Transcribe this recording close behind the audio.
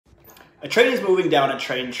A train is moving down a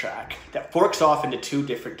train track that forks off into two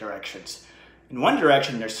different directions. In one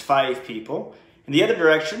direction, there's 5 people. In the other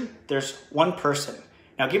direction, there's 1 person.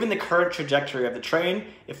 Now, given the current trajectory of the train,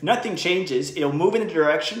 if nothing changes, it'll move in the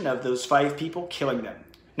direction of those 5 people, killing them.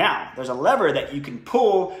 Now, there's a lever that you can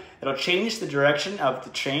pull that'll change the direction of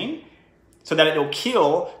the train so that it'll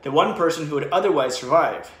kill the 1 person who would otherwise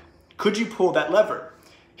survive. Could you pull that lever?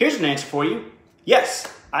 Here's an answer for you. Yes,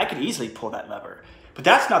 I could easily pull that lever. But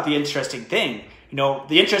that's not the interesting thing.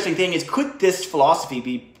 The interesting thing is, could this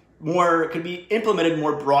philosophy could be implemented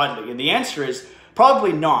more broadly? And the answer is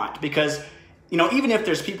probably not, because even if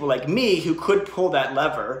there's people like me who could pull that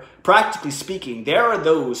lever, practically speaking, there are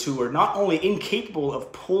those who are not only incapable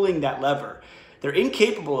of pulling that lever, they're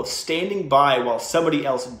incapable of standing by while somebody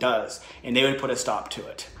else does, and they would put a stop to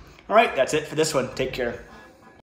it. All right, that's it for this one. Take care.